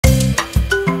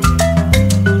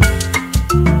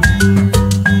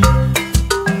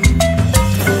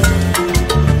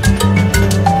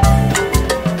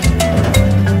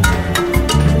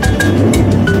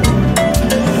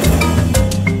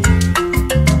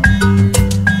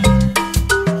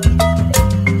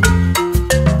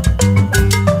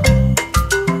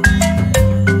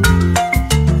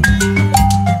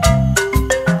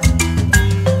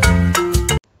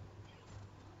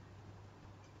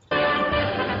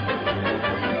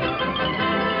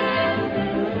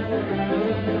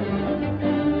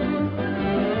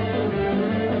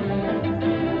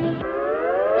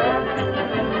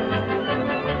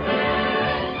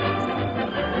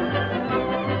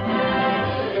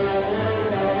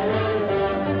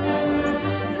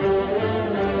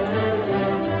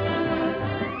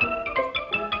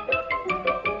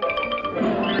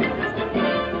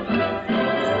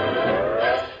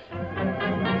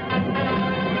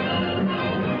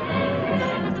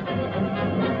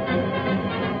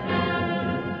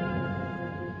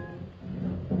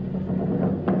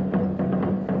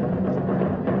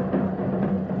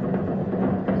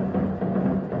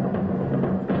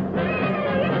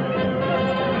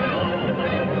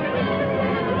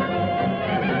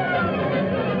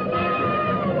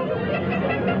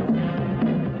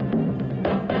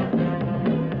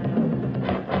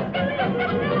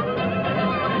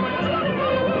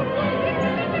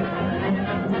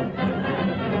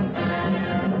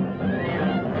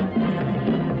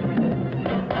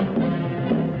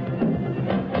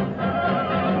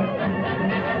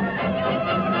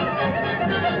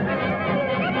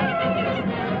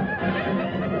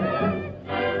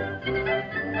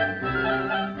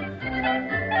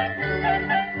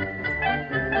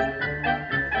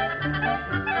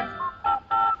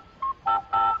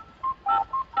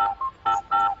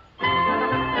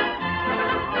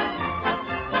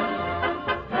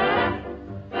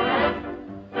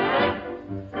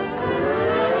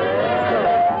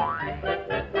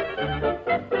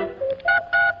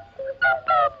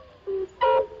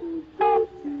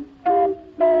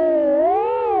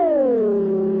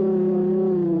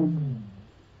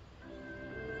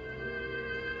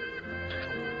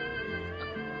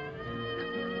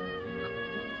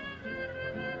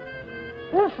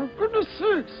for goodness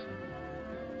sakes.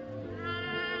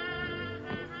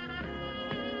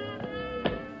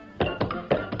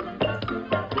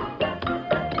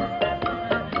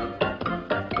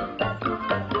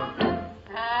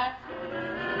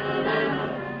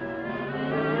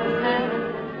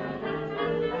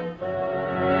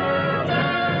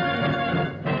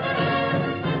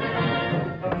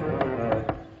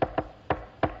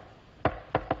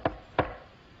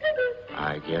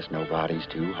 I guess nobody's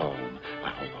too home. I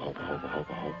hope.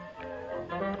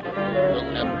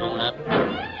 Roll up.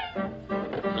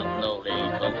 So slowly,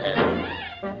 so fast.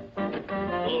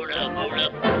 Hold up. Hold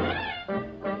up.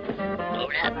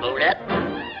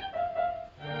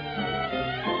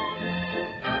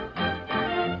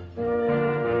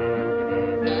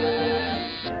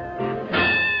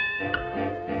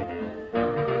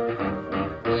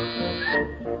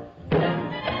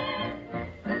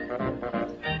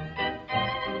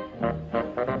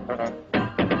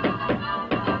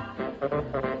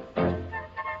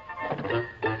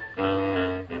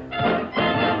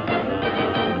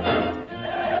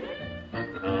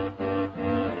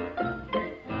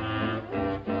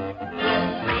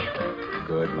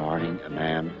 Good morning,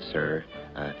 ma'am, sir.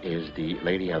 Is the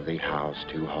lady of the house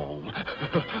to home?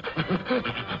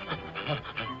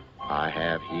 I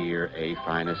have here a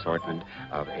fine assortment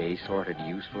of assorted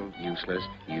useful, useless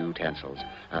utensils.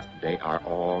 They are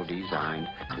all designed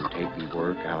to take the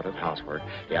work out of housework.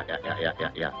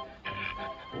 Yeah.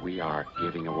 We are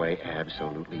giving away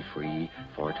absolutely free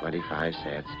for 25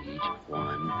 cents each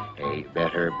one a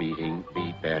better beating,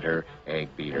 beat better egg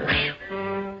beater.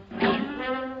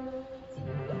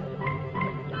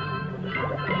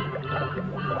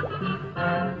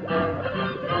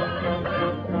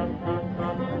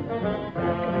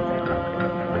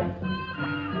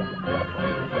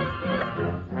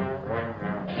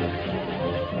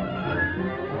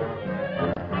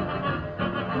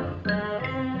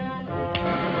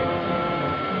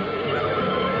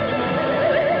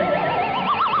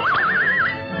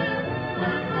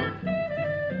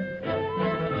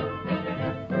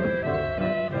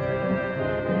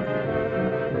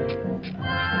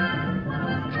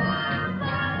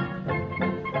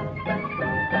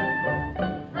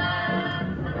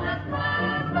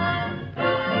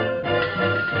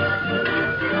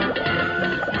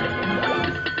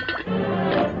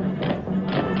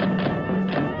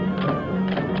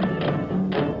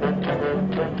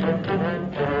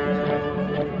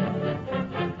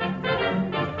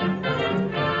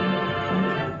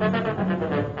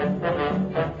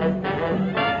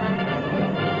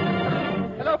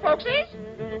 Hello, folksies.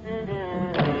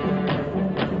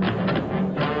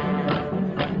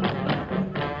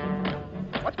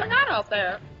 What's going on out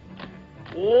there?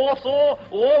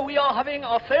 We are having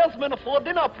a salesman for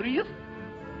dinner, please.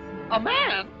 A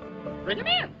man? Bring him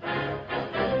in.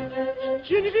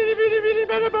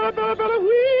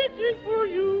 Waiting for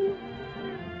you.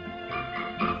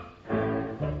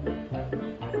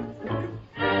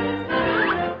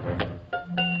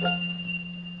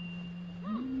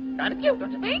 Kind of cute,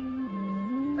 don't you think?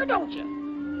 Or don't you?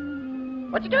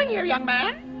 What you doing here, young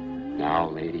man? Now,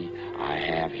 lady, I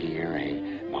have here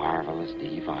a marvelous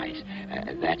device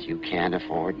that you can't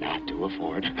afford not to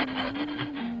afford.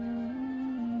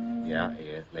 Yeah,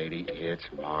 lady, it's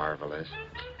marvelous.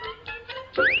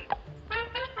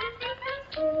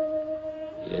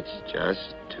 It's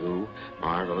just too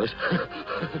marvelous.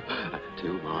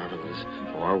 Too marvelous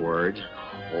for words.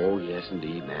 Oh, yes,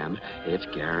 indeed, ma'am. It's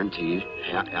guaranteed,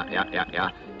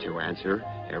 to answer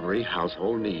every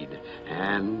household need.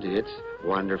 And it's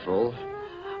wonderful.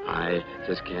 I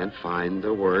just can't find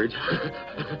the words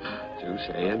to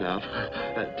say enough,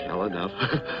 tell enough,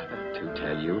 to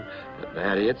tell you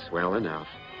that it's well enough.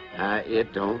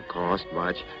 It don't cost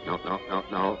much.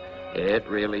 No. It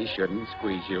really shouldn't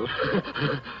squeeze you.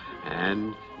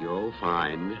 And you'll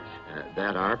find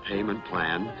that our payment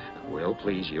plan will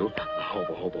please you.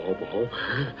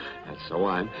 And so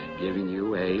I'm giving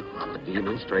you a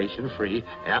demonstration free,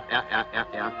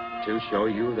 to show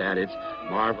you that it's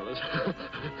marvelous,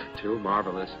 too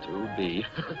marvelous to be.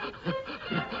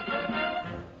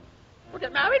 We'll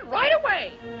get married right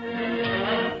away.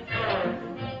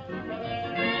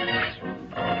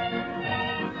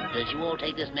 Does you all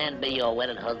take this man to be your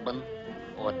wedded husband,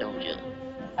 or don't you?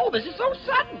 Oh, this is so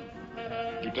sudden.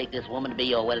 You take this woman to be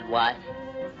your wedded wife,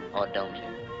 or don't you?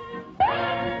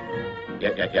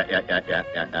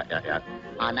 Yeah.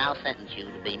 I now sentence you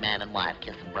to be man and wife,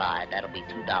 kiss the bride. That'll be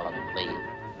 $2, please.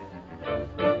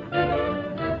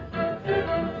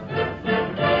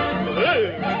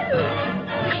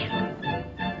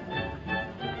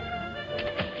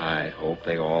 I hope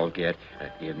they all get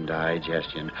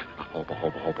indigestion. Hope.